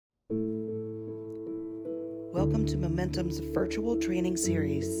Welcome to Momentum's virtual training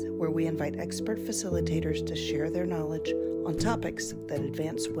series, where we invite expert facilitators to share their knowledge on topics that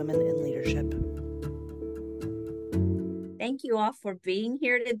advance women in leadership. Thank you all for being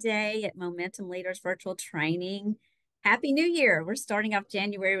here today at Momentum Leaders Virtual Training. Happy New Year. We're starting off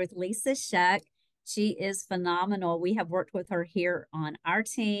January with Lisa Schuck. She is phenomenal. We have worked with her here on our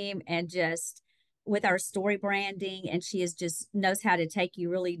team and just with our story branding, and she is just knows how to take you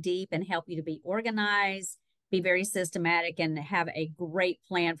really deep and help you to be organized, be very systematic, and have a great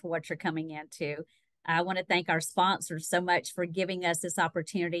plan for what you're coming into. I want to thank our sponsors so much for giving us this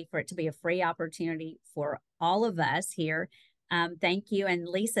opportunity, for it to be a free opportunity for all of us here. Thank you. And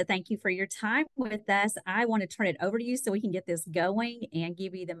Lisa, thank you for your time with us. I want to turn it over to you so we can get this going and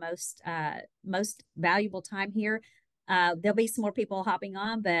give you the most valuable time here. There'll be some more people hopping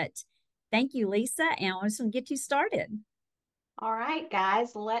on, but thank you, Lisa. And I'm just going to get you started. All right,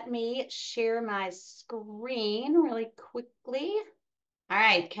 guys, let me share my screen really quickly. All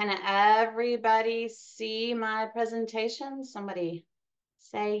right, can everybody see my presentation? Somebody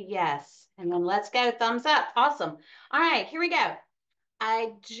say yes, and then let's go, thumbs up. Awesome. All right, here we go.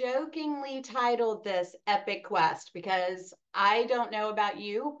 I jokingly titled this Epic Quest because I don't know about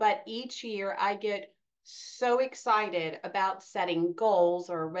you, but each year I get so excited about setting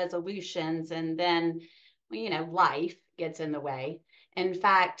goals or resolutions, and then, life gets in the way. In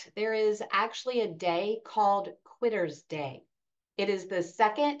fact, there is actually a day called Quitter's Day. It is the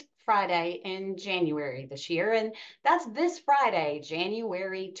second Friday in January this year, and that's this Friday,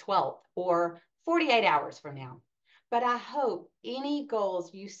 January 12th, or 48 hours from now. But I hope any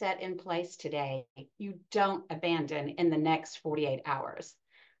goals you set in place today, you don't abandon in the next 48 hours.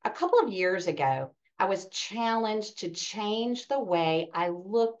 A couple of years ago, I was challenged to change the way I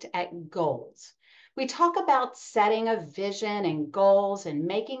looked at goals. We talk about setting a vision and goals and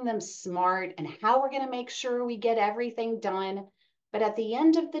making them smart and how we're going to make sure we get everything done. But at the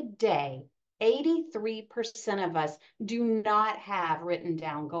end of the day, 83% of us do not have written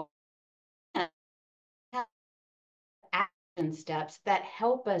down goals. Action steps that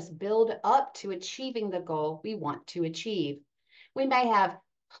help us build up to achieving the goal we want to achieve. We may have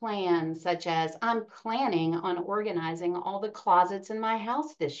plans such as, I'm planning on organizing all the closets in my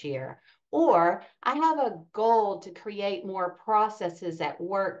house this year, or I have a goal to create more processes at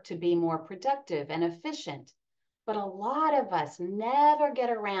work to be more productive and efficient. But a lot of us never get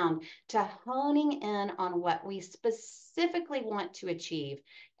around to honing in on what we specifically want to achieve.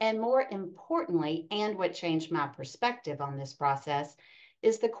 And more importantly, and what changed my perspective on this process,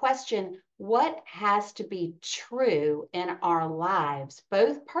 is the question, what has to be true in our lives,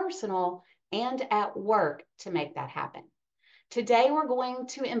 both personal and at work, to make that happen? Today, we're going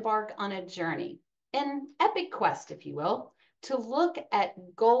to embark on a journey, an epic quest, if you will, to look at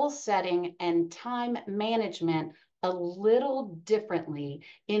goal setting and time management a little differently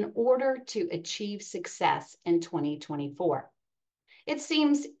in order to achieve success in 2024. It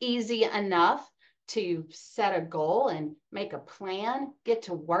seems easy enough to set a goal and make a plan, get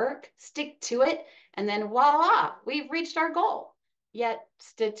to work, stick to it, and then voila, we've reached our goal. Yet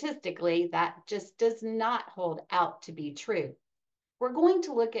statistically, that just does not hold out to be true. We're going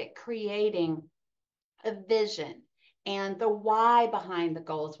to look at creating a vision and the why behind the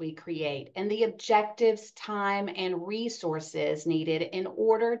goals we create and the objectives, time, and resources needed in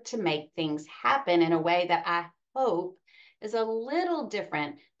order to make things happen in a way that I hope is a little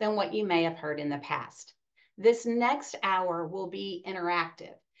different than what you may have heard in the past. This next hour will be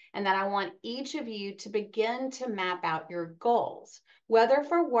interactive, and that I want each of you to begin to map out your goals, whether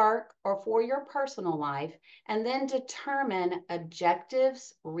for work or for your personal life, and then determine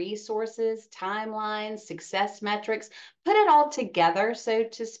objectives, resources, timelines, success metrics, put it all together, so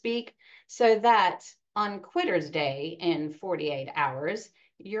to speak, so that on Quitter's Day in 48 hours,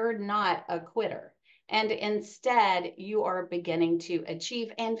 you're not a quitter. And instead, you are beginning to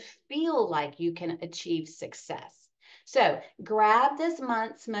achieve and feel like you can achieve success. So grab this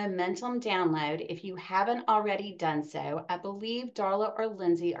month's Momentum download if you haven't already done so. I believe Darla or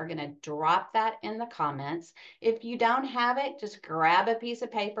Lindsay are going to drop that in the comments. If you don't have it, just grab a piece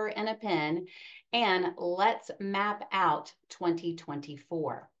of paper and a pen, and let's map out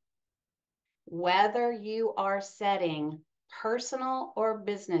 2024. Whether you are setting personal or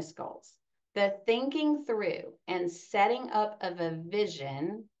business goals, the thinking through and setting up of a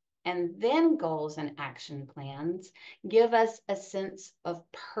vision and then goals and action plans give us a sense of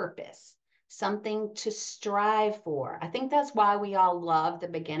purpose, something to strive for. I think that's why we all love the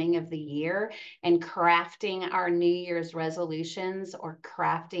beginning of the year and crafting our New Year's resolutions or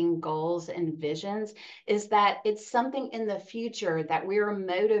crafting goals and visions, is that it's something in the future that we're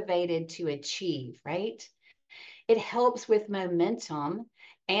motivated to achieve, right? It helps with momentum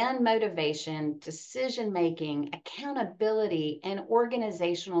and motivation, decision-making, accountability, and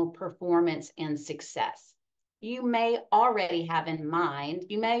organizational performance and success. You may already have in mind,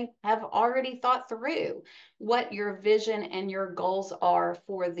 you may have already thought through what your vision and your goals are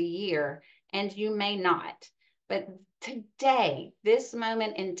for the year, and you may not. But today, this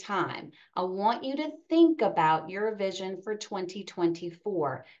moment in time, I want you to think about your vision for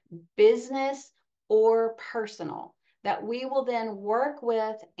 2024, business or personal, that we will then work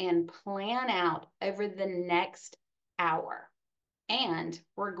with and plan out over the next hour. And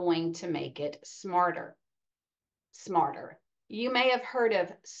we're going to make it smarter. Smarter. You may have heard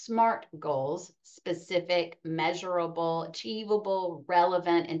of SMART goals: specific, measurable, achievable,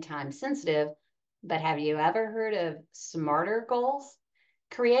 relevant, and time sensitive. But have you ever heard of smarter goals?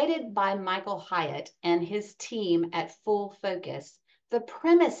 Created by Michael Hyatt and his team at Full Focus, the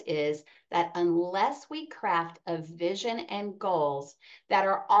premise is that unless we craft a vision and goals that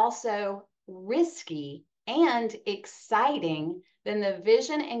are also risky and exciting, then the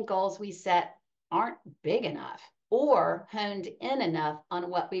vision and goals we set aren't big enough or honed in enough on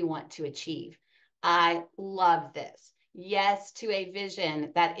what we want to achieve. I love this. Yes to a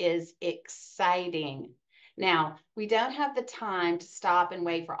vision that is exciting. Now, we don't have the time to stop and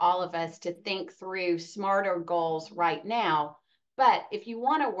wait for all of us to think through smarter goals right now. But if you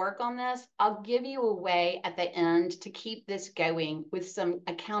want to work on this, I'll give you a way at the end to keep this going with some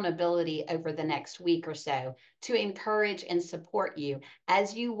accountability over the next week or so to encourage and support you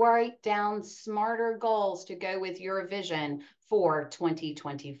as you write down smarter goals to go with your vision for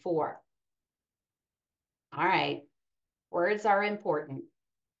 2024. All right, words are important.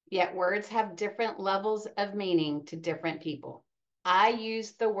 Yet words have different levels of meaning to different people. I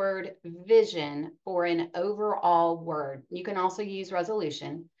use the word vision for an overall word. You can also use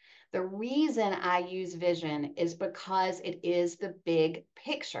resolution. The reason I use vision is because it is the big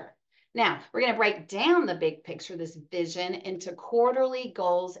picture. Now, we're going to break down the big picture, this vision, into quarterly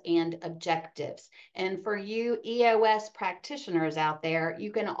goals and objectives. And for you EOS practitioners out there,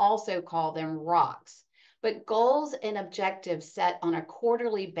 you can also call them rocks. But goals and objectives set on a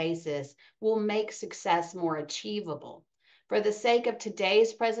quarterly basis will make success more achievable. For the sake of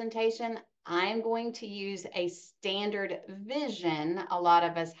today's presentation, I'm going to use a standard vision a lot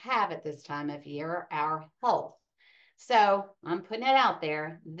of us have at this time of year, our health. So I'm putting it out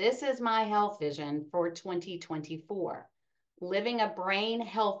there. This is my health vision for 2024. Living a brain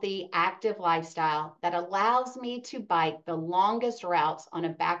healthy, active lifestyle that allows me to bike the longest routes on a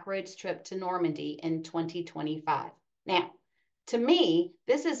backroads trip to Normandy in 2025. Now, to me,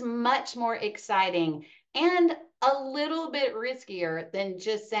 this is much more exciting and a little bit riskier than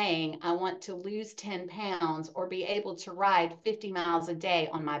just saying I want to lose 10 pounds or be able to ride 50 miles a day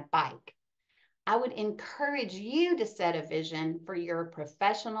on my bike. I would encourage you to set a vision for your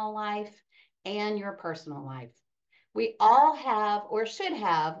professional life and your personal life. We all have or should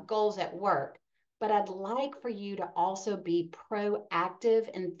have goals at work, but I'd like for you to also be proactive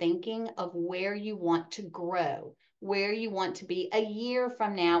in thinking of where you want to grow, where you want to be a year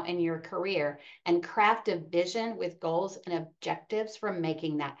from now in your career, and craft a vision with goals and objectives for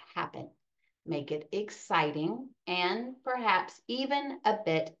making that happen. Make it exciting and perhaps even a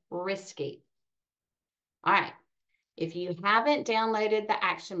bit risky. All right. If you haven't downloaded the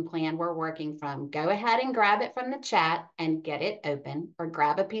action plan we're working from, go ahead and grab it from the chat and get it open, or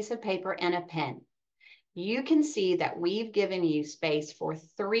grab a piece of paper and a pen. You can see that we've given you space for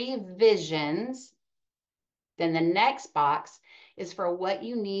 3 visions. Then the next box is for what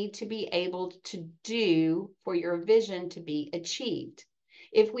you need to be able to do for your vision to be achieved.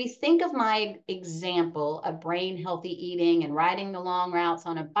 If we think of my example of brain healthy eating and riding the long routes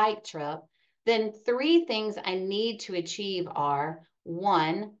on a bike trip, then 3 things I need to achieve are: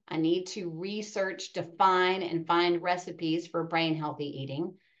 1, I need to research, define, and find recipes for brain healthy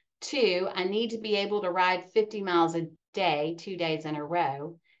eating. 2, I need to be able to ride 50 miles a day, 2 days in a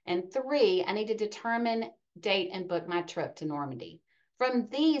row. And 3, I need to determine, date, and book my trip to Normandy. From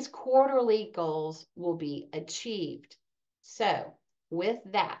these, quarterly goals will be achieved. So with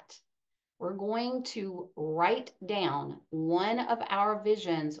that, we're going to write down one of our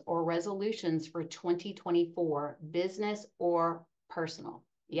visions or resolutions for 2024, business or personal.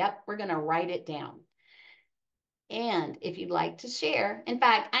 Yep, we're going to write it down. And if you'd like to share, in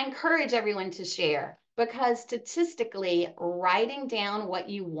fact, I encourage everyone to share, because statistically, writing down what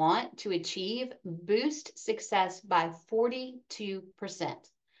you want to achieve boosts success by 42%.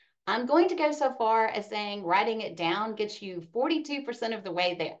 I'm going to go so far as saying writing it down gets you 42% of the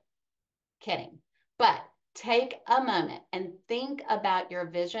way there. Kidding. But Take a moment and think about your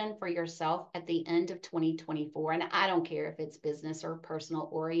vision for yourself at the end of 2024. And I don't care if it's business or personal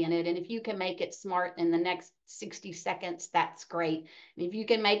oriented. And if you can make it smart in the next 60 seconds, that's great. And if you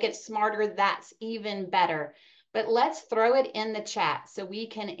can make it smarter, that's even better. But let's throw it in the chat so we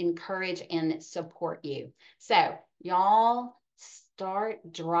can encourage and support you. So y'all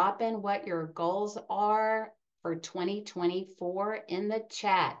start dropping what your goals are for 2024 in the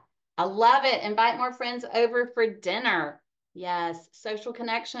chat. I love it. Invite more friends over for dinner. Yes, social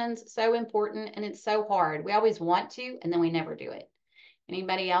connections, so important, and it's so hard. We always want to, and then we never do it.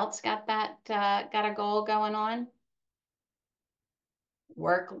 Anybody else got that, got a goal going on?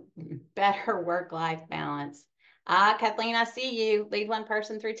 Better work-life balance. Kathleen, I see you. Lead one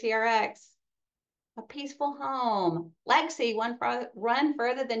person through TRX. A peaceful home. Lexi, run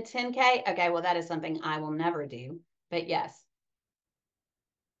further than 10K. Okay, well, that is something I will never do, but yes.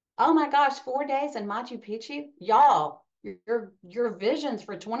 Oh my gosh, 4 days in Machu Picchu? Y'all, your visions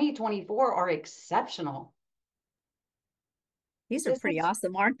for 2024 are exceptional. These are pretty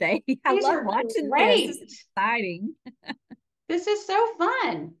awesome, aren't they? I These love are watching great. this. This is exciting. This is so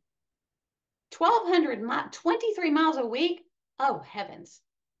fun. 1,200 miles, 23 miles a week. Oh, heavens.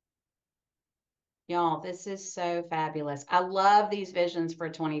 Y'all, this is so fabulous. I love these visions for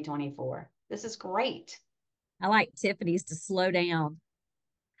 2024. This is great. I like Tiffany's to slow down.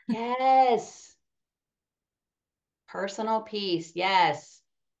 Yes. Personal peace. Yes.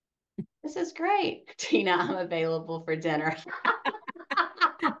 This is great. Tina, I'm available for dinner.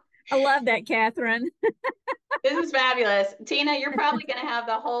 I love that, Catherine. This is fabulous. Tina, you're probably going to have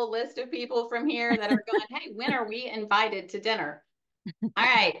the whole list of people from here that are going, hey, when are we invited to dinner? All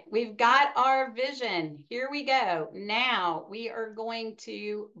right, we've got our vision. Here we go. Now we are going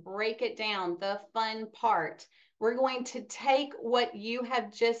to break it down, the fun part. We're going to take what you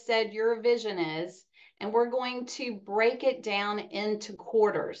have just said your vision is, and we're going to break it down into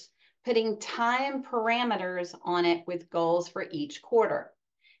quarters, putting time parameters on it with goals for each quarter.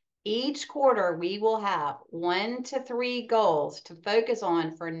 Each quarter, we will have 1 to 3 goals to focus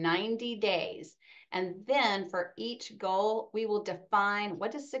on for 90 days. And then for each goal, we will define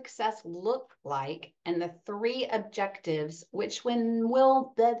what does success look like and the 3 objectives, which when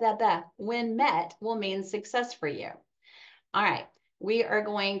met will mean success for you. All right, we are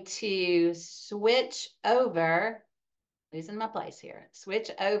going to switch over, losing my place here, switch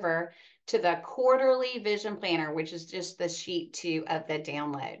over to the quarterly vision planner, which is just the sheet 2 of the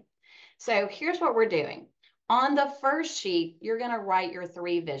download. So here's what we're doing. On the first sheet, you're going to write your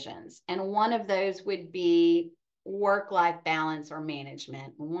 3 visions. And one of those would be work-life balance or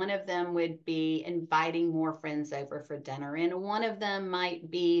management. One of them would be inviting more friends over for dinner. And one of them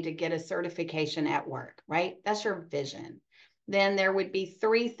might be to get a certification at work, right? That's your vision. Then there would be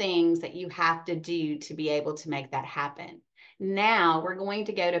 3 things that you have to do to be able to make that happen. Now we're going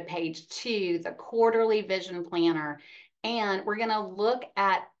to go to page 2, the quarterly vision planner, and we're going to look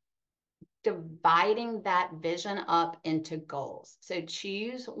at dividing that vision up into goals. So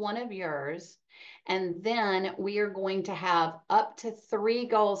choose one of yours, and then we are going to have up to 3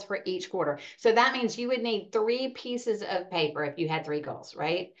 goals for each quarter. So that means you would need 3 pieces of paper if you had 3 goals,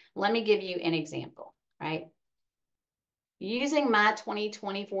 right? Let me give you an example, right? Using my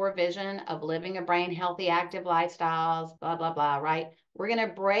 2024 vision of living a brain healthy, active lifestyles, blah, blah, blah, right? We're going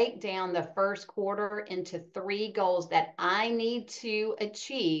to break down the first quarter into 3 goals that I need to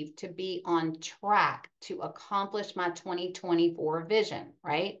achieve to be on track to accomplish my 2024 vision,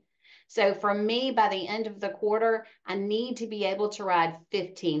 right? So for me, by the end of the quarter, I need to be able to ride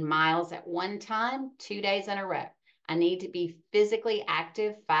 15 miles at one time, 2 days in a row. I need to be physically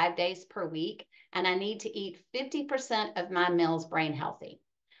active 5 days per week, and I need to eat 50% of my meals brain healthy.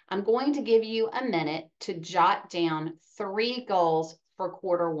 I'm going to give you a minute to jot down 3 goals for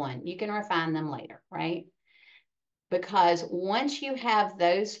quarter 1. You can refine them later, right? Because once you have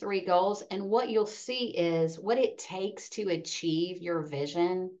those 3 goals, and what you'll see is what it takes to achieve your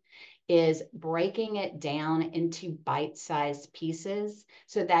vision is breaking it down into bite-sized pieces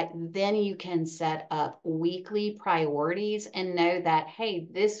so that then you can set up weekly priorities and know that, hey,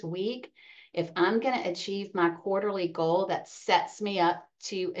 this week, if I'm going to achieve my quarterly goal that sets me up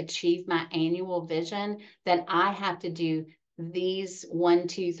to achieve my annual vision, then I have to do these 1,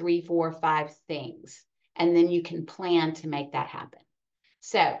 2, 3, 4, 5 things. And then you can plan to make that happen.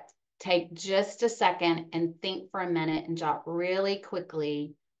 So take just a second and think for a minute and jot really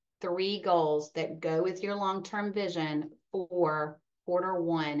quickly 3 goals that go with your long-term vision for quarter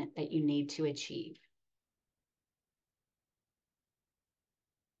 1 that you need to achieve.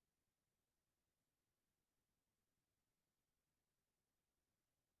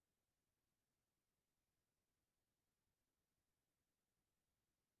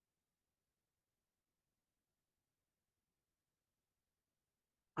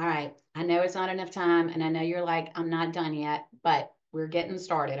 All right. I know it's not enough time, and I know you're like, I'm not done yet, but we're getting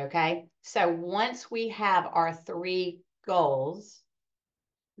started, okay? So once we have our 3 goals,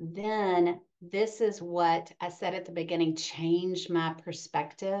 then this is what I said at the beginning, changed my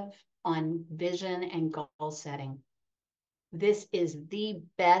perspective on vision and goal setting. This is the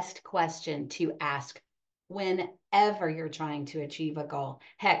best question to ask whenever you're trying to achieve a goal.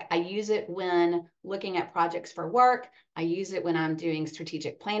 Heck, I use it when looking at projects for work. I use it when I'm doing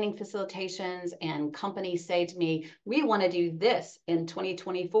strategic planning facilitations and companies say to me, we want to do this in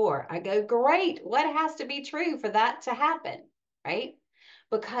 2024. I go, great. What has to be true for that to happen? Right?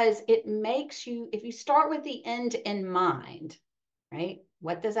 Because it makes you, if you start with the end in mind, right?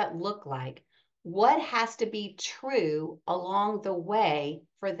 What does that look like? What has to be true along the way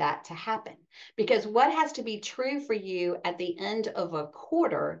for that to happen? Because what has to be true for you at the end of a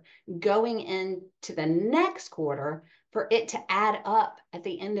quarter going into the next quarter for it to add up at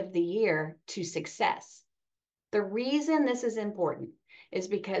the end of the year to success? The reason this is important is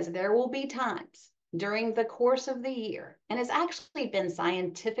because there will be times during the course of the year, and it's actually been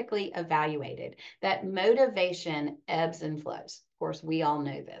scientifically evaluated, that motivation ebbs and flows. Of course, we all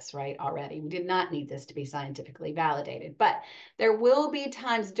know this, right, already. We did not need this to be scientifically validated, but there will be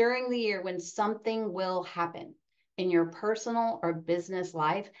times during the year when something will happen in your personal or business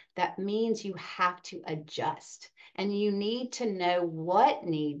life that means you have to adjust. And you need to know what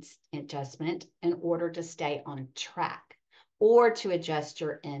needs adjustment in order to stay on track or to adjust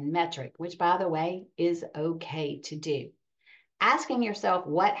your end metric, which, by the way, is okay to do. Asking yourself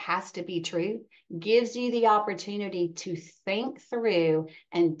what has to be true gives you the opportunity to think through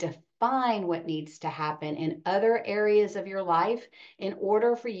and define what needs to happen in other areas of your life in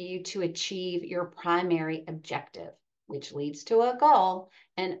order for you to achieve your primary objective, which leads to a goal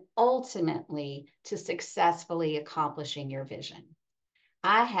and ultimately to successfully accomplishing your vision.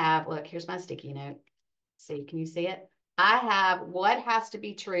 I have, look, here's my sticky note. See, can you see it? I have what has to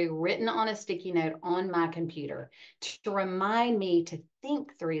be true written on a sticky note on my computer to remind me to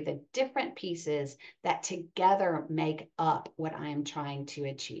think through the different pieces that together make up what I am trying to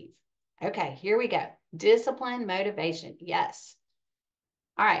achieve. Okay, here we go. Discipline, motivation. Yes.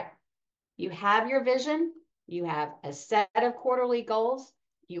 All right. You have your vision. You have a set of quarterly goals.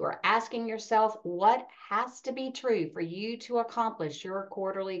 You are asking yourself what has to be true for you to accomplish your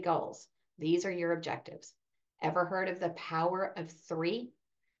quarterly goals. These are your objectives. Ever heard of the power of 3?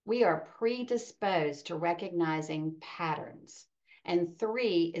 We are predisposed to recognizing patterns, and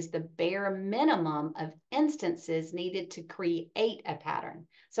 3 is the bare minimum of instances needed to create a pattern.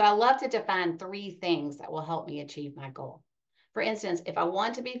 So I love to define 3 things that will help me achieve my goal. For instance, if I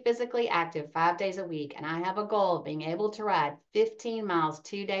want to be physically active 5 days a week and I have a goal of being able to ride 15 miles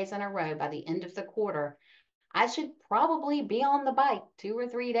 2 days in a row by the end of the quarter, I should probably be on the bike 2 or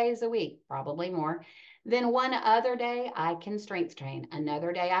 3 days a week, probably more. Then one other day I can strength train.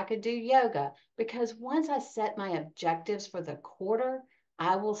 Another day I could do yoga, because once I set my objectives for the quarter,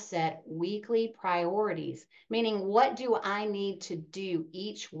 I will set weekly priorities, meaning what do I need to do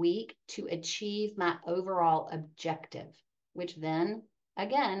each week to achieve my overall objective, which then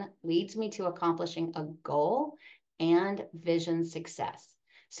again leads me to accomplishing a goal and vision success.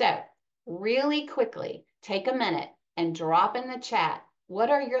 So really quickly, take a minute and drop in the chat, what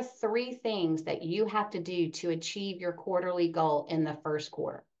are your 3 things that you have to do to achieve your quarterly goal in the first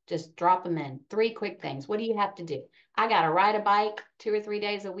quarter? Just drop them in. 3 quick things. What do you have to do? I got to ride a bike 2 or 3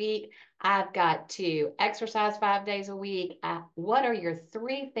 days a week. I've got to exercise 5 days a week. What are your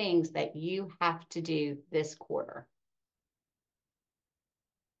 3 things that you have to do this quarter?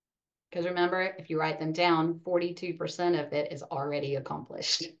 Because remember, if you write them down, 42% of it is already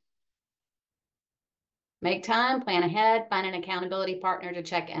accomplished. Make time, plan ahead, find an accountability partner to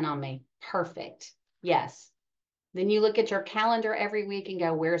check in on me. Perfect. Yes. Then you look at your calendar every week and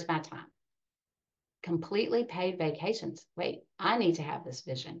go, where's my time? Completely paid vacations. Wait, I need to have this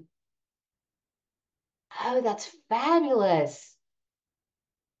vision. Oh, that's fabulous.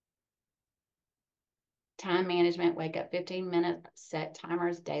 Time management, wake up 15 minutes, set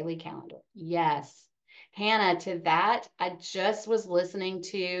timers, daily calendar. Yes. Hannah, to that, I just was listening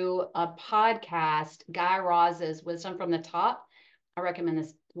to a podcast, Guy Raz's Wisdom from the Top. I recommend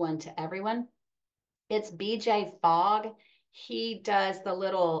this one to everyone. It's BJ Fogg. He does the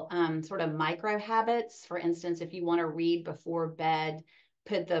little sort of micro habits. For instance, if you want to read before bed,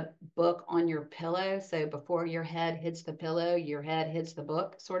 put the book on your pillow. So before your head hits the pillow, your head hits the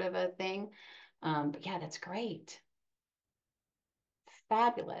book, sort of a thing. But yeah, that's great.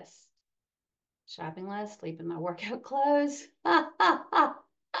 Fabulous. Shopping list, sleep in my workout clothes.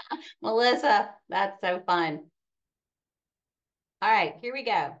 Melissa, that's so fun. All right, here we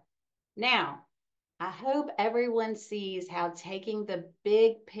go. Now, I hope everyone sees how taking the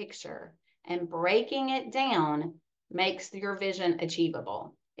big picture and breaking it down makes your vision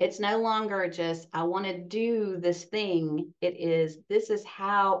achievable. It's no longer just, I want to do this thing. It is, this is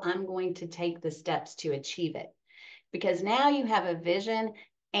how I'm going to take the steps to achieve it. Because now you have a vision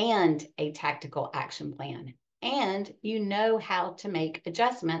and a tactical action plan. And you know how to make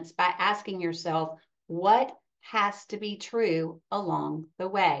adjustments by asking yourself, what has to be true along the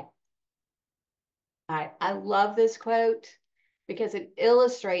way? I love this quote because it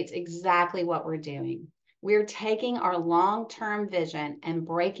illustrates exactly what we're doing. We're taking our long-term vision and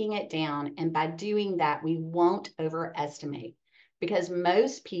breaking it down. And by doing that, we won't overestimate because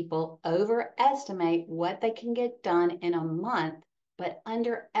most people overestimate what they can get done in a month, but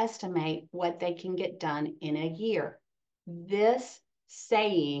underestimate what they can get done in a year. This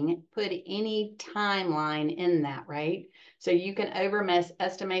saying put any timeline in that, right? So you can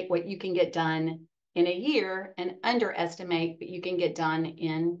overestimate what you can get done in a year and underestimate what you can get done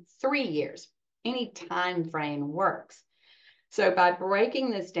in 3 years. Any time frame works. So by breaking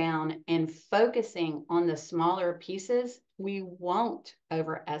this down and focusing on the smaller pieces, we won't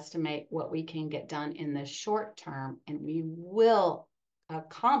overestimate what we can get done in the short term, and we will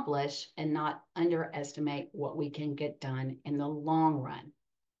accomplish and not underestimate what we can get done in the long run.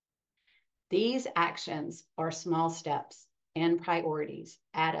 These actions are small steps and priorities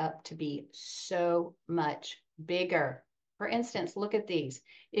add up to be so much bigger. For instance, look at these.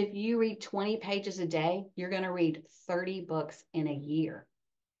 If you read 20 pages a day, you're going to read 30 books in a year.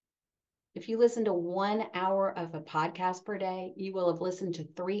 If you listen to 1 hour of a podcast per day, you will have listened to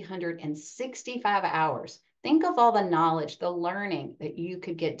 365 hours. Think of all the knowledge, the learning that you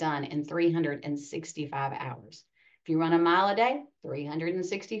could get done in 365 hours. If you run a mile a day,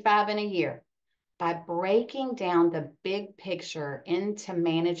 365 in a year. By breaking down the big picture into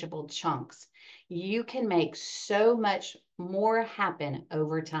manageable chunks, you can make so much more happen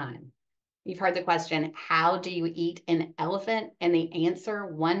over time. You've heard the question, how do you eat an elephant? And the answer,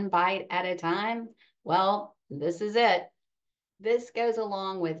 one bite at a time. Well, this is it. This goes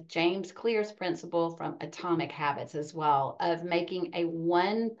along with James Clear's principle from Atomic Habits as well, of making a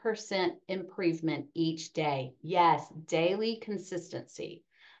 1% improvement each day. Yes, daily consistency.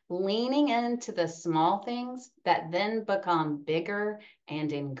 Leaning into the small things that then become bigger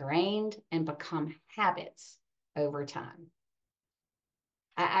and ingrained and become habits over time.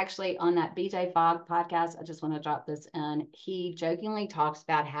 I actually, on that BJ Fogg podcast, I just want to drop this in. He jokingly talks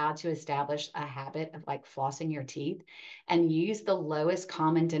about how to establish a habit of like flossing your teeth and use the lowest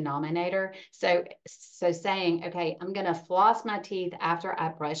common denominator. So saying, okay, I'm going to floss my teeth after I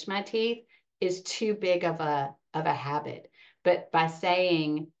brush my teeth is too big of a habit. But by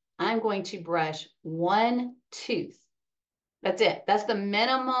saying, I'm going to brush one tooth, that's it. That's the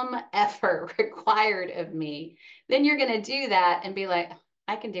minimum effort required of me. Then you're going to do that and be like,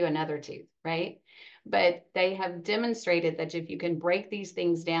 I can do another tooth, right? But they have demonstrated that if you can break these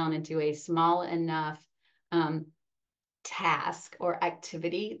things down into a small enough task or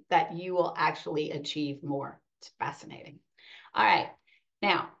activity, that you will actually achieve more. It's fascinating. All right.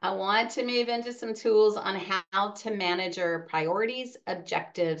 Now, I want to move into some tools on how to manage your priorities,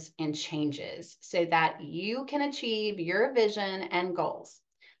 objectives, and changes so that you can achieve your vision and goals.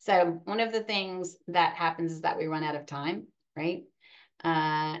 So one of the things that happens is that we run out of time, right?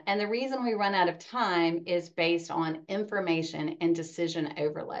 And the reason we run out of time is based on information and decision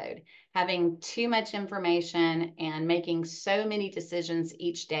overload. Having too much information and making so many decisions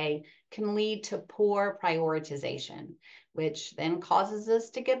each day can lead to poor prioritization, which then causes us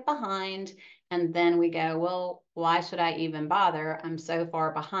to get behind. And then we go, well, why should I even bother? I'm so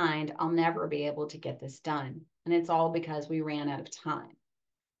far behind, I'll never be able to get this done. And it's all because we ran out of time.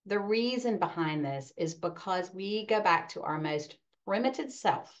 The reason behind this is because we go back to our most primitive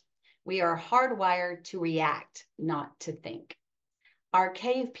self. We are hardwired to react, not to think. Our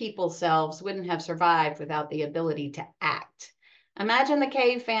cave people selves wouldn't have survived without the ability to act. Imagine the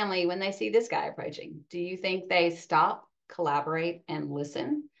cave family when they see this guy approaching. Do you think they stop, collaborate, and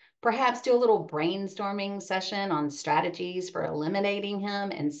listen? Perhaps do a little brainstorming session on strategies for eliminating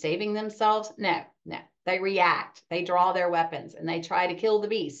him and saving themselves? No. They react, they draw their weapons, and they try to kill the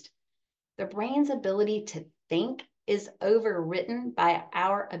beast. The brain's ability to think is overwritten by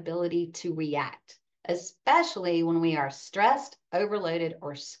our ability to react, especially when we are stressed, overloaded,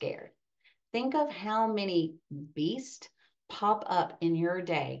 or scared. Think of how many beasts pop up in your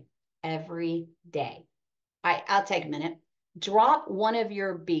day every day. I'll take a minute. Drop one of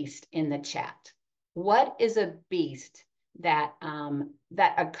your beasts in the chat. What is a beast that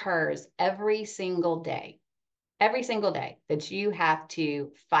occurs every single day? every single day that you have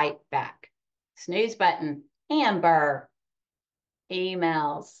to fight back. Snooze button, Amber,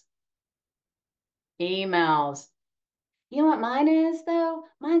 emails. Emails. You know what mine is, though?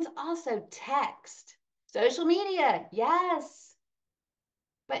 Mine's also text. Social media, yes.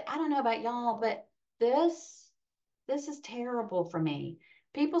 But I don't know about y'all, but this is terrible for me.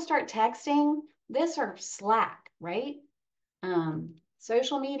 People start texting, this or Slack, right?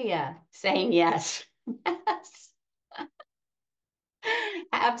 Social media, saying yes. Yes.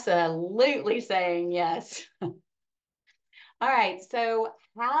 Absolutely saying yes. All right, so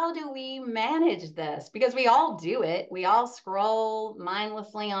how do we manage this? Because we all do it. We all scroll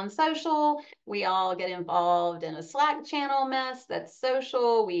mindlessly on social. We all get involved in a Slack channel mess that's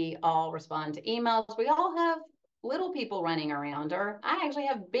social. We all respond to emails. We all have little people running around, or I actually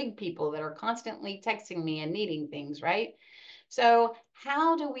have big people that are constantly texting me and needing things, right? So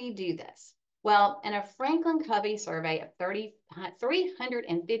how do we do this? Well, in a Franklin Covey survey of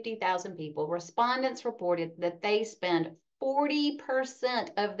 350,000 people, respondents reported that they spend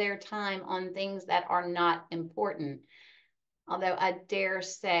 40% of their time on things that are not important. Although I dare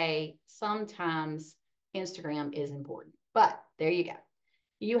say sometimes Instagram is important, but there you go.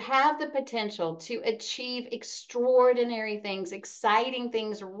 You have the potential to achieve extraordinary things, exciting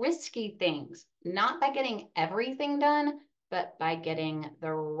things, risky things, not by getting everything done, but by getting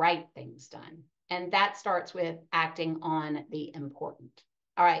the right things done. And that starts with acting on the important.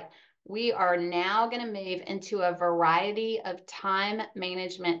 All right, we are now going to move into a variety of time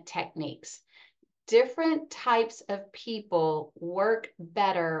management techniques. Different types of people work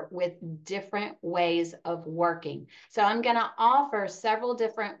better with different ways of working. So I'm going to offer several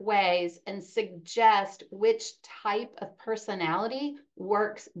different ways and suggest which type of personality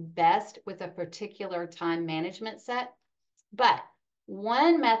works best with a particular time management set. But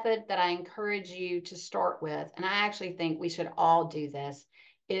one method that I encourage you to start with, and I actually think we should all do this,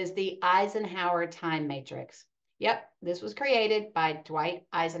 is the Eisenhower time matrix. Yep, this was created by Dwight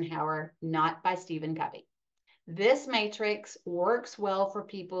Eisenhower, not by Stephen Covey. This matrix works well for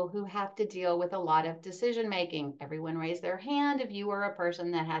people who have to deal with a lot of decision making. Everyone raise their hand if you are a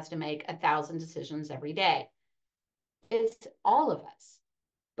person that has to make 1,000 decisions every day. It's all of us.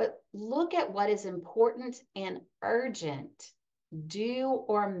 But look at what is important and urgent. Do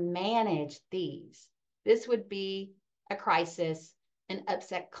or manage these. This would be a crisis, an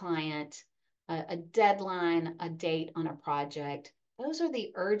upset client, a deadline, a date on a project. Those are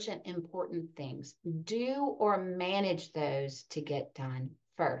the urgent, important things. Do or manage those to get done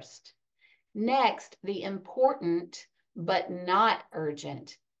first. Next, the important but not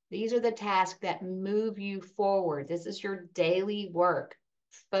urgent. These are the tasks that move you forward. This is your daily work.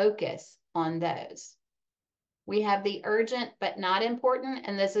 Focus on those. We have the urgent but not important,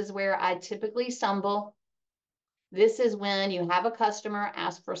 and this is where I typically stumble. This is when you have a customer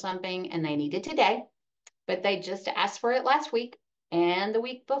ask for something and they need it today, but they just asked for it last week and the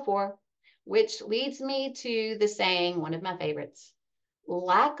week before, which leads me to the saying, one of my favorites: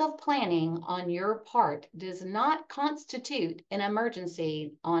 lack of planning on your part does not constitute an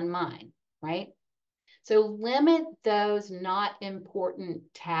emergency on mine, right? So limit those not important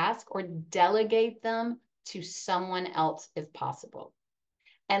tasks or delegate them to someone else if possible.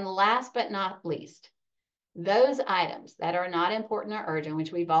 And last but not least, those items that are not important or urgent,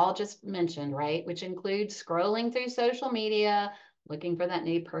 which we've all just mentioned, right? Which include scrolling through social media, looking for that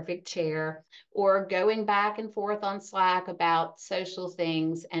new perfect chair, or going back and forth on Slack about social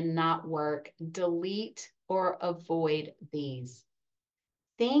things and not work. Delete or avoid these.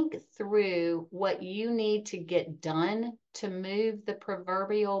 Think through what you need to get done to move the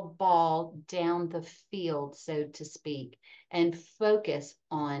proverbial ball down the field, so to speak, and focus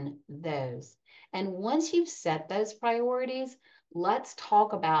on those. And once you've set those priorities, let's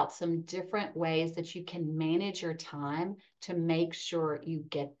talk about some different ways that you can manage your time to make sure you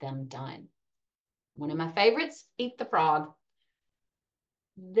get them done. One of my favorites, eat the frog.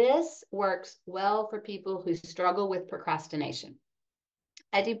 This works well for people who struggle with procrastination.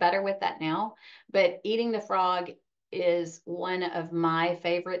 I do better with that now, but eating the frog is one of my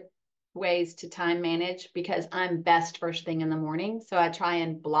favorite ways to time manage because I'm best first thing in the morning. So I try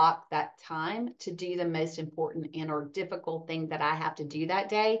and block that time to do the most important and or difficult thing that I have to do that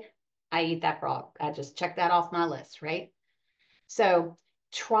day. I eat that frog. I just check that off my list, right? So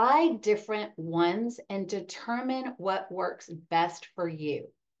try different ones and determine what works best for you,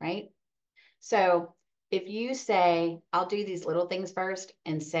 right? So if you say, I'll do these little things first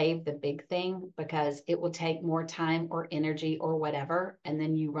and save the big thing because it will take more time or energy or whatever, and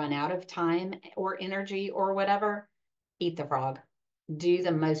then you run out of time or energy or whatever, eat the frog. Do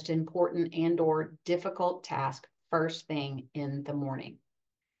the most important and/or difficult task first thing in the morning.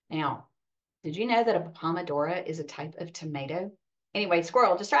 Now, did you know that a Pomodoro is a type of tomato? Anyway,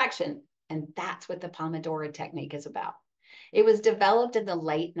 squirrel distraction. And that's what the Pomodoro technique is about. It was developed in the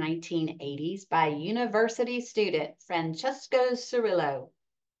late 1980s by university student Francesco Cirillo,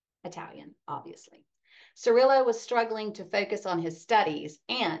 Italian, obviously. Cirillo was struggling to focus on his studies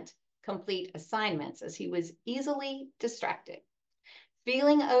and complete assignments as he was easily distracted.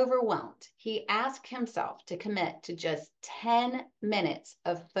 Feeling overwhelmed, he asked himself to commit to just 10 minutes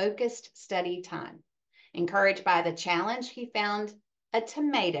of focused study time. Encouraged by the challenge, he found a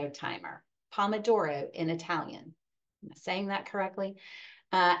tomato timer, Pomodoro in Italian. Am I saying that correctly?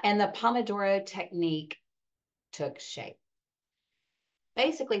 And the Pomodoro technique took shape.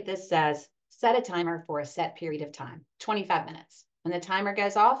 Basically, this says set a timer for a set period of time, 25 minutes. When the timer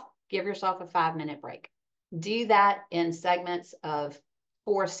goes off, give yourself a 5-minute break. Do that in segments of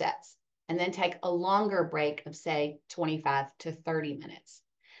 4 sets, and then take a longer break of, say, 25 to 30 minutes.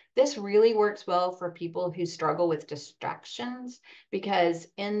 This really works well for people who struggle with distractions because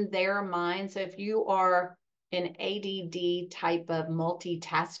in their mind, so if you are an ADD type of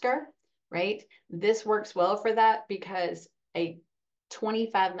multitasker, right, this works well for that because a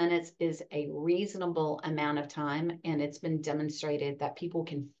 25 minutes is a reasonable amount of time, and it's been demonstrated that people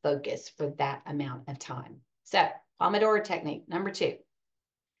can focus for that amount of time. So, Pomodoro technique, number 2.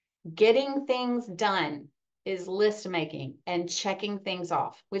 Getting things done is list making and checking things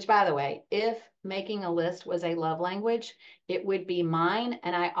off, which, by the way, if making a list was a love language, it would be mine.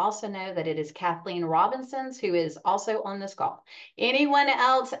 And I also know that it is Kathleen Robinson's, who is also on this call. Anyone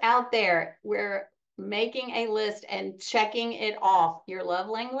else out there where making a list and checking it off your love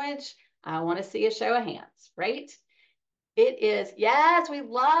language? I want to see a show of hands, right? It is. Yes, we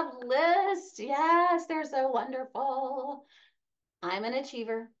love lists. Yes, they're so wonderful. I'm an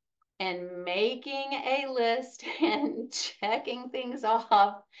achiever, and making a list and checking things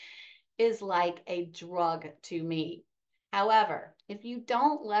off is like a drug to me. However, if you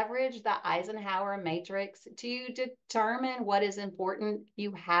don't leverage the Eisenhower matrix to determine what is important,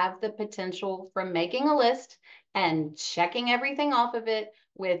 you have the potential for making a list and checking everything off of it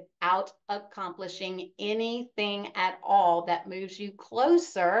without accomplishing anything at all that moves you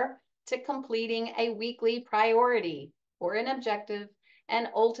closer to completing a weekly priority or an objective and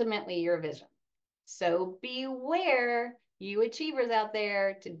ultimately your vision. So beware, you achievers out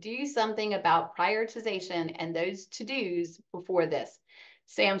there, to do something about prioritization and those to-dos before this.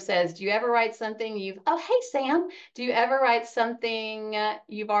 Sam says, do you ever write something oh, hey, Sam, do you ever write something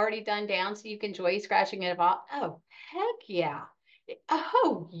you've already done down so you can enjoy scratching it off? Oh, heck yeah.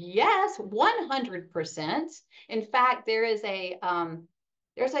 Oh, yes, 100%. In fact, there's a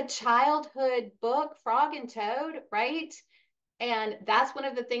childhood book, Frog and Toad, right? And that's one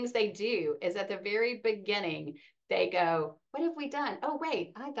of the things they do is at the very beginning, they go, what have we done? Oh,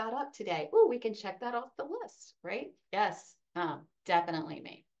 wait, I got up today. Oh, we can check that off the list, right? Yes, definitely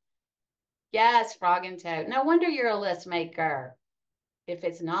me. Yes, Frog and Toad. No wonder you're a list maker. If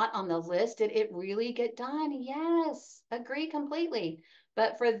it's not on the list, did it really get done? Yes, agree completely.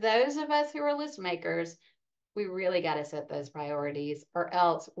 But for those of us who are list makers, we really got to set those priorities, or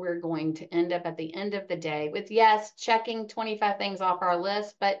else we're going to end up at the end of the day with, yes, checking 25 things off our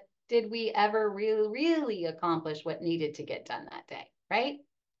list, but did we ever really accomplish what needed to get done that day, right?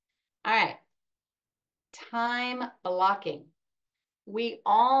 All right. Time blocking. We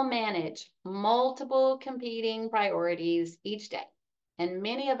all manage multiple competing priorities each day, and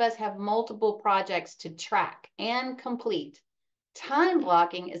many of us have multiple projects to track and complete. Time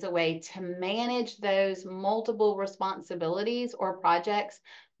blocking is a way to manage those multiple responsibilities or projects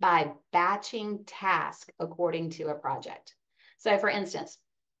by batching tasks according to a project. So for instance,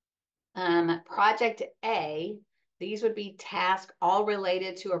 project A, these would be tasks all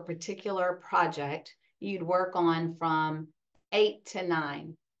related to a particular project you'd work on from 8 to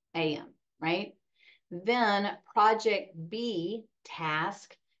 9 a.m., right? Then project B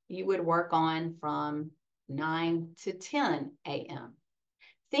task you would work on from 9 to 10 a.m.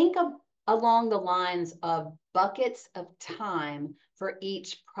 Think of along the lines of buckets of time for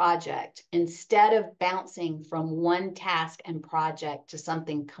each project instead of bouncing from one task and project to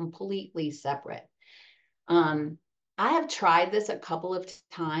something completely separate. I have tried this a couple of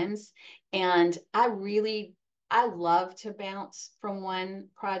times, and I love to bounce from one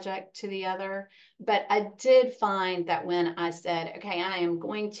project to the other, but I did find that when I said, okay, I am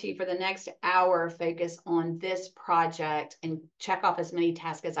going to, for the next hour, focus on this project and check off as many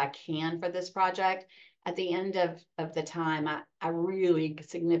tasks as I can for this project, at the end of the time, I really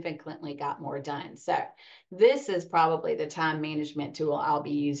significantly got more done. So this is probably the time management tool I'll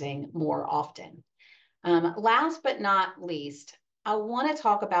be using more often. Last but not least, I want to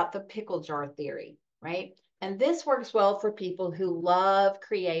talk about the pickle jar theory, right? And this works well for people who love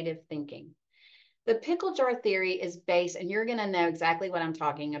creative thinking. The pickle jar theory is based, and you're going to know exactly what I'm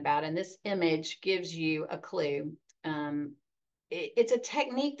talking about. And this image gives you a clue. It's a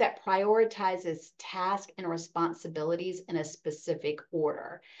technique that prioritizes tasks and responsibilities in a specific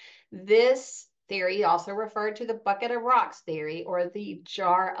order. This theory, also referred to the bucket of rocks theory or the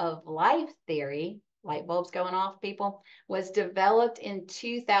jar of life theory, light bulbs going off, people, was developed in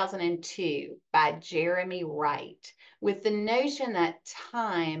 2002 by Jeremy Wright with the notion that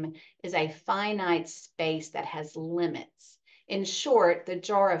time is a finite space that has limits. In short, the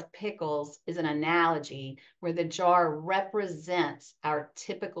jar of pickles is an analogy where the jar represents our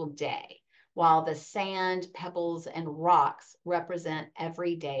typical day, while the sand, pebbles, and rocks represent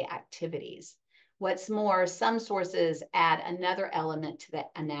everyday activities. What's more, some sources add another element to the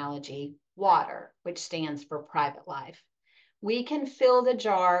analogy, water, which stands for private life. We can fill the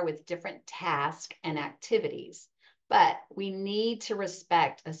jar with different tasks and activities, but we need to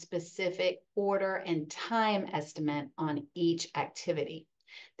respect a specific order and time estimate on each activity.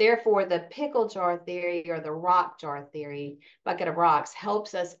 Therefore, the pickle jar theory or the rock jar theory, bucket of rocks,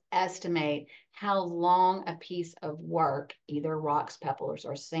 helps us estimate how long a piece of work, either rocks, pebbles,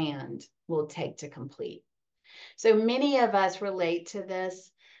 or sand, will take to complete. So many of us relate to this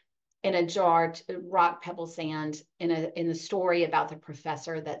in a jar, rock, pebble, sand, in the story about the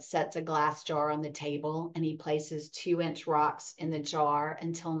professor that sets a glass jar on the table and he places 2-inch rocks in the jar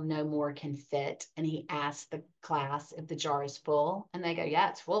until no more can fit. And he asks the class if the jar is full, and they go,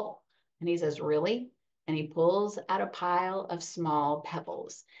 yeah, it's full. And he says, really? And he pulls out a pile of small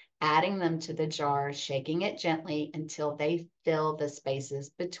pebbles, adding them to the jar, shaking it gently until they fill the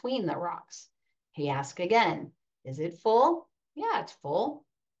spaces between the rocks. He asks again, is it full? Yeah, it's full.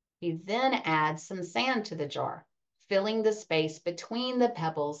 He then adds some sand to the jar, filling the space between the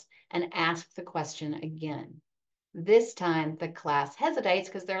pebbles, and asks the question again. This time, the class hesitates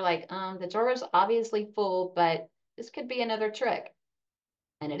because they're like, the jar is obviously full, but this could be another trick.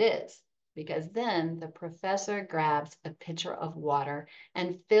 And it is, because then the professor grabs a pitcher of water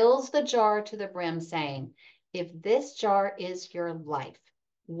and fills the jar to the brim, saying, if this jar is your life,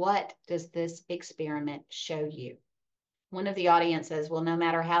 what does this experiment show you? One of the audience says, well, no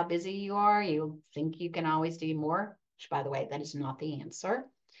matter how busy you are, you think you can always do more, which, by the way, that is not the answer.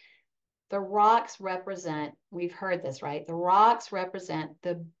 The rocks represent, we've heard this, right? The rocks represent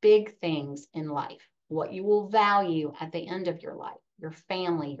the big things in life, what you will value at the end of your life, your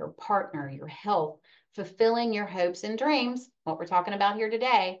family, your partner, your health, fulfilling your hopes and dreams, what we're talking about here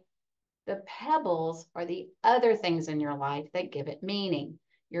today. The pebbles are the other things in your life that give it meaning,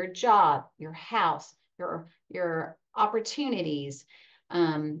 your job, your house, your opportunities,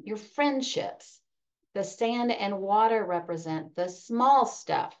 your friendships. The sand and water represent the small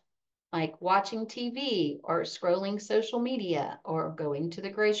stuff, like watching TV or scrolling social media or going to the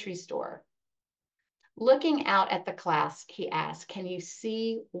grocery store. Looking out at the class, he asked, can you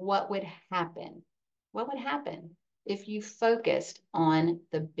see what would happen? What would happen if you focused on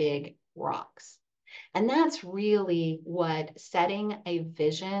the big rocks? And that's really what setting a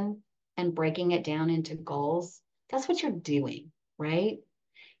vision and breaking it down into goals, that's what you're doing, right?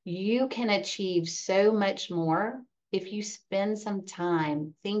 You can achieve so much more if you spend some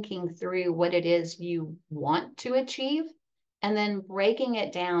time thinking through what it is you want to achieve and then breaking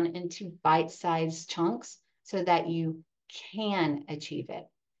it down into bite-sized chunks so that you can achieve it.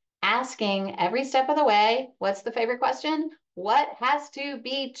 Asking every step of the way, what's the favorite question? What has to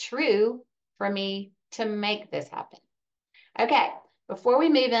be true for me to make this happen? Okay, before we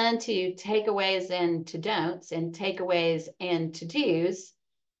move into takeaways and to don'ts and takeaways and to do's,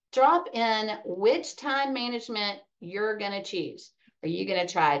 drop in which time management you're going to choose. Are you going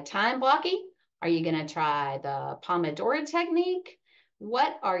to try time blocking? Are you going to try the Pomodoro technique?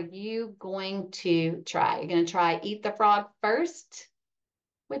 What are you going to try? You're going to try eat the frog first?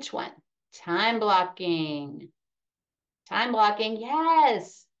 Which one? Time blocking. Time blocking,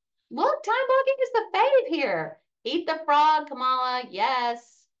 yes. Look, time blocking is the fave here. Eat the frog, Kamala,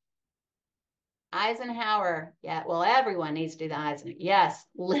 yes. Eisenhower, yeah, well, everyone needs to do the Eisenhower. Yes,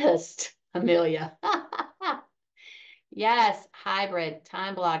 list, Amelia. Yes, hybrid,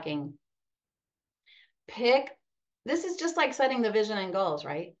 time blocking. Pick, this is just like setting the vision and goals,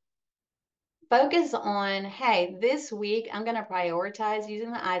 right? Focus on, hey, this week I'm going to prioritize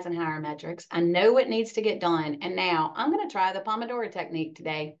using the Eisenhower metrics. I know what needs to get done. And now I'm going to try the Pomodoro technique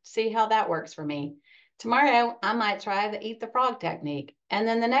today, see how that works for me. Tomorrow, I might try the eat the frog technique. And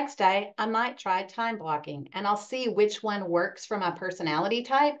then the next day, I might try time blocking, and I'll see which one works for my personality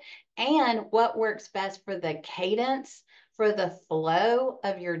type and what works best for the cadence, for the flow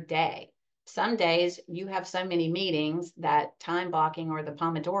of your day. Some days you have so many meetings that time blocking or the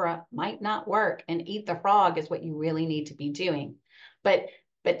Pomodoro might not work, and eat the frog is what you really need to be doing. But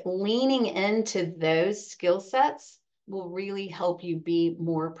leaning into those skill sets will really help you be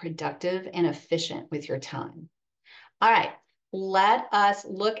more productive and efficient with your time. All right, let us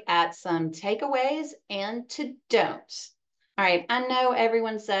look at some takeaways and to don'ts. All right, I know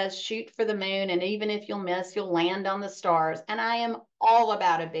everyone says shoot for the moon, and even if you'll miss, you'll land on the stars. And I am all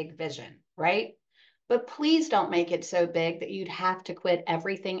about a big vision, right? But please don't make it so big that you'd have to quit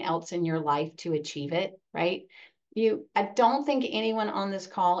everything else in your life to achieve it, right? I don't think anyone on this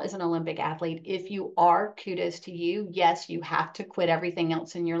call is an Olympic athlete. If you are, kudos to you. Yes, you have to quit everything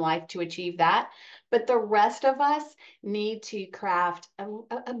else in your life to achieve that. But the rest of us need to craft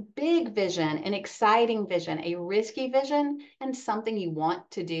a big vision, an exciting vision, a risky vision, and something you want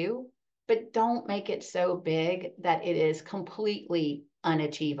to do. But don't make it so big that it is completely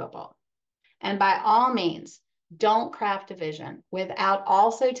unachievable. And by all means, don't craft a vision without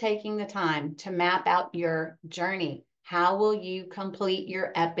also taking the time to map out your journey. How will you complete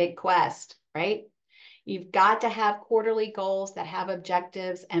your epic quest, right? You've got to have quarterly goals that have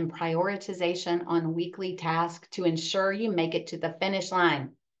objectives and prioritization on weekly tasks to ensure you make it to the finish line.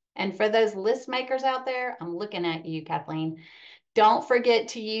 And for those list makers out there, I'm looking at you, Kathleen. Don't forget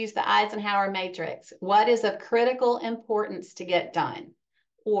to use the Eisenhower matrix. What is of critical importance to get done?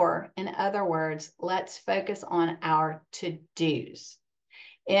 Or, in other words, let's focus on our to-dos.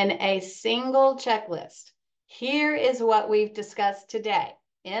 In a single checklist, here is what we've discussed today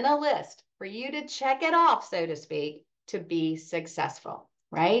in a list for you to check it off, so to speak, to be successful,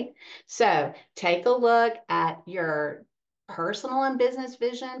 right? So take a look at your personal and business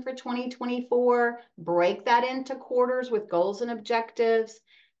vision for 2024, break that into quarters with goals and objectives.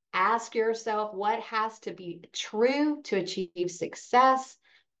 Ask yourself what has to be true to achieve success.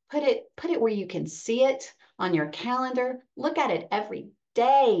 Put it where you can see it on your calendar. Look at it every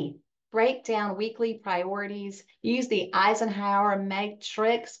day. Break down weekly priorities. Use the Eisenhower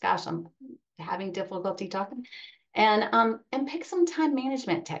matrix. Gosh, I'm having difficulty talking. And pick some time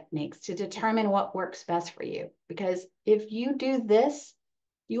management techniques to determine what works best for you. Because if you do this,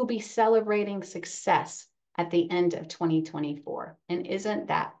 you'll be celebrating success at the end of 2024. And isn't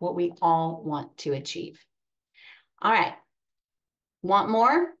that what we all want to achieve? All right. Want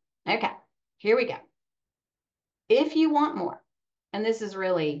more? Okay, here we go. If you want more, and this is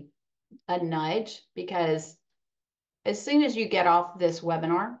really a nudge, because as soon as you get off this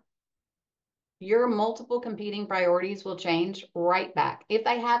webinar, your multiple competing priorities will change right back, if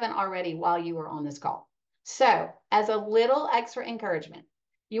they haven't already while you were on this call. So as a little extra encouragement,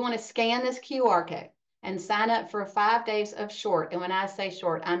 you want to scan this QR code and sign up for 5 days of short. And when I say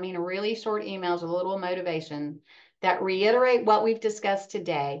short, I mean really short emails with a little motivation that reiterate what we've discussed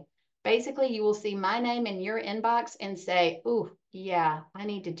today. Basically, you will see my name in your inbox and say, ooh, yeah, I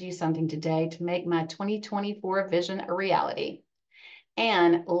need to do something today to make my 2024 vision a reality.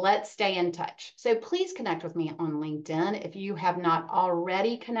 And let's stay in touch. So please connect with me on LinkedIn if you have not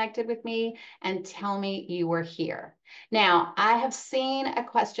already connected with me, and tell me you were here. Now, I have seen a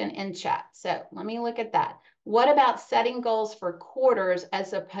question in chat, so let me look at that. What about setting goals for quarters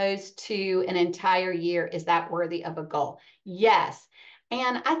as opposed to an entire year? Is that worthy of a goal? Yes.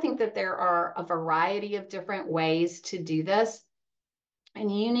 And I think that there are a variety of different ways to do this.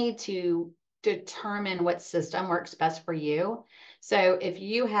 And you need to determine what system works best for you. So if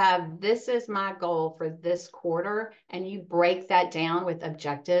you have, this is my goal for this quarter, and you break that down with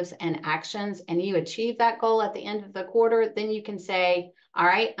objectives and actions, and you achieve that goal at the end of the quarter, then you can say, all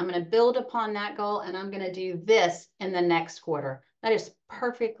right, I'm going to build upon that goal, and I'm going to do this in the next quarter. That is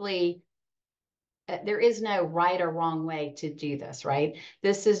perfectly, there is no right or wrong way to do this, right?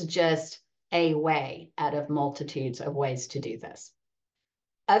 This is just a way out of multitudes of ways to do this.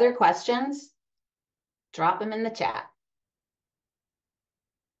 Other questions? Drop them in the chat.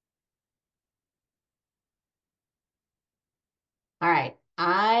 All right.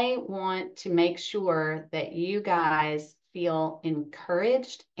 I want to make sure that you guys feel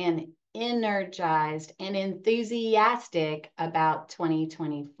encouraged and energized and enthusiastic about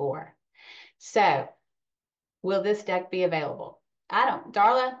 2024. So, will this deck be available?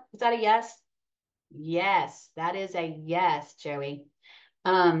 Darla, is that a yes? Yes, that is a yes, Joey.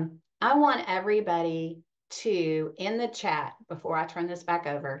 I want everybody to, in the chat, before I turn this back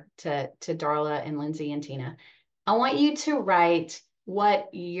over to Darla and Lindsay and Tina, I want you to write what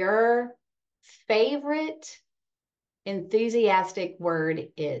your favorite enthusiastic word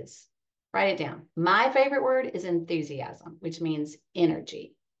is? Write it down. My favorite word is enthusiasm, which means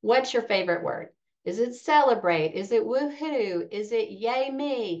energy. What's your favorite word? Is it celebrate? Is it woohoo? Is it yay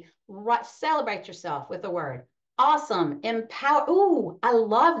me? Celebrate yourself with a word. Awesome. Empower. Ooh, I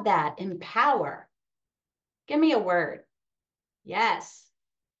love that. Empower. Give me a word. Yes.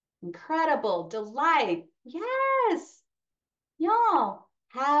 Incredible. Delight. Yes. Y'all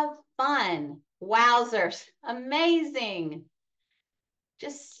have fun. Wowzers. Amazing.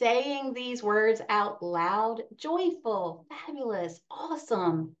 Just saying these words out loud. Joyful, fabulous,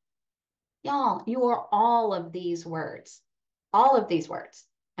 awesome. Y'all, you are all of these words. All of these words.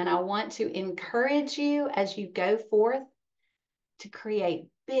 And I want to encourage you as you go forth to create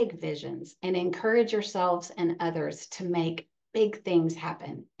big visions and encourage yourselves and others to make big things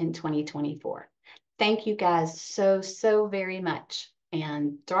happen in 2024. Thank you guys so very much.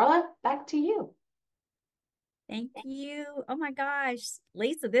 And Darla, back to you. Thank you. Oh my gosh,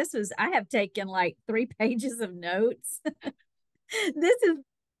 Lisa, I have taken like 3 pages of notes. This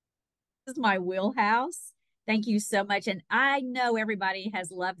is my wheelhouse. Thank you so much. And I know everybody has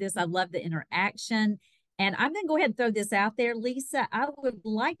loved this. I love the interaction. And I'm going to go ahead and throw this out there. Lisa, I would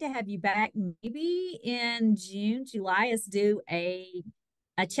like to have you back maybe in June, July, us do a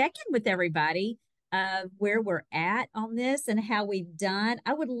check-in with everybody of where we're at on this and how we've done.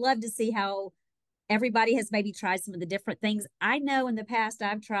 I would love to see how everybody has maybe tried some of the different things. I know in the past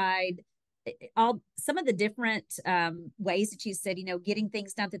I've tried some of the different ways that you said, getting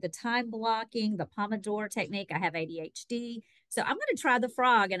things done through the time blocking, the Pomodoro technique. I have ADHD. So I'm going to try the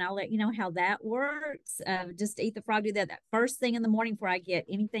frog and I'll let you know how that works. Just eat the frog, do that first thing in the morning before I get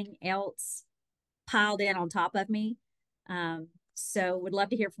anything else piled in on top of me. So would love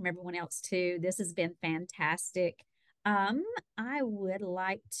to hear from everyone else too. This has been fantastic. I would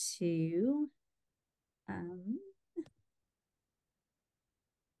like to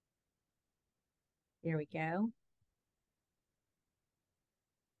there we go.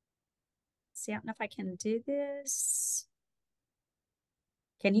 See, I don't know if I can do this.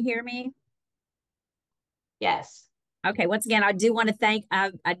 Can you hear me? Yes. Okay, once again, I do want to thank,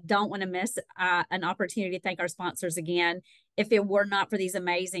 I don't want to miss an opportunity to thank our sponsors again. If it were not for these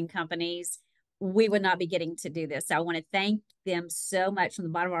amazing companies, we would not be getting to do this. So I want to thank them so much from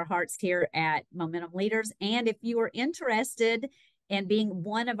the bottom of our hearts here at Momentum Leaders. And if you are interested in being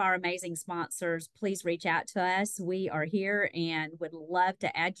one of our amazing sponsors, please reach out to us. We are here and would love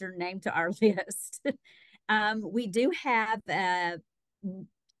to add your name to our list. We do have a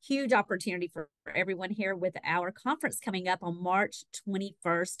huge opportunity for everyone here with our conference coming up on March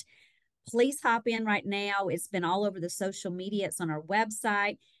 21st. Please hop in right now. It's been all over the social media. It's on our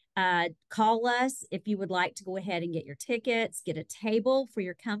website. Call us if you would like to go ahead and get your tickets, get a table for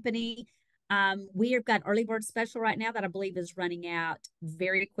your company. We have got early bird special right now that I believe is running out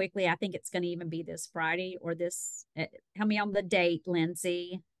very quickly. I think it's going to even be this Friday or this. Help me on the date,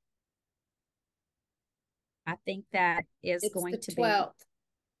 Lindsay. I think that is it's going the to 12th, be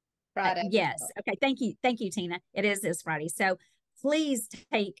Friday. yes. Okay. Thank you, Tina. It is this Friday. So please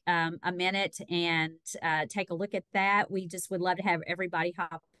take a minute and take a look at that. We just would love to have everybody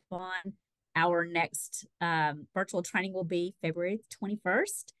hop on. Our next virtual training will be February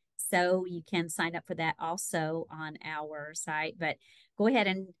 21st. So you can sign up for that also on our site. But go ahead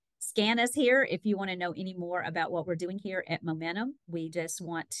and scan us here if you want to know any more about what we're doing here at Momentum. We just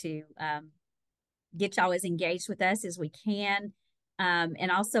want to get y'all as engaged with us as we can.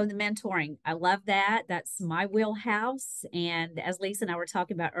 And also the mentoring. I love that. That's my wheelhouse. And as Lisa and I were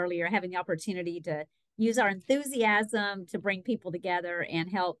talking about earlier, having the opportunity to use our enthusiasm to bring people together and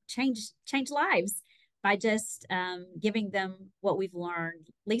help change lives by just giving them what we've learned.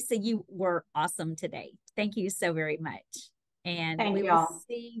 Lisa, you were awesome today. Thank you so very much. And we will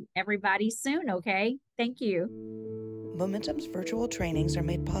see everybody soon, okay? Thank you. Momentum's virtual trainings are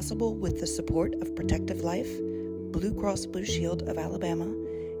made possible with the support of Protective Life, Blue Cross Blue Shield of Alabama,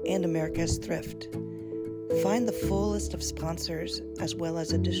 and America's Thrift. Find the full list of sponsors as well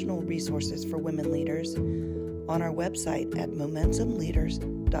as additional resources for women leaders on our website at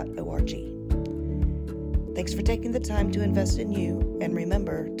momentumleaders.org. Thanks for taking the time to invest in you, and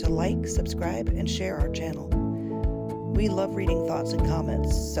remember to like, subscribe, and share our channel. We love reading thoughts and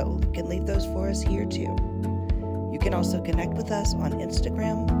comments, so you can leave those for us here too. You can also connect with us on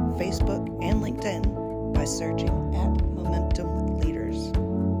Instagram, Facebook, and LinkedIn by searching at Momentum Leaders.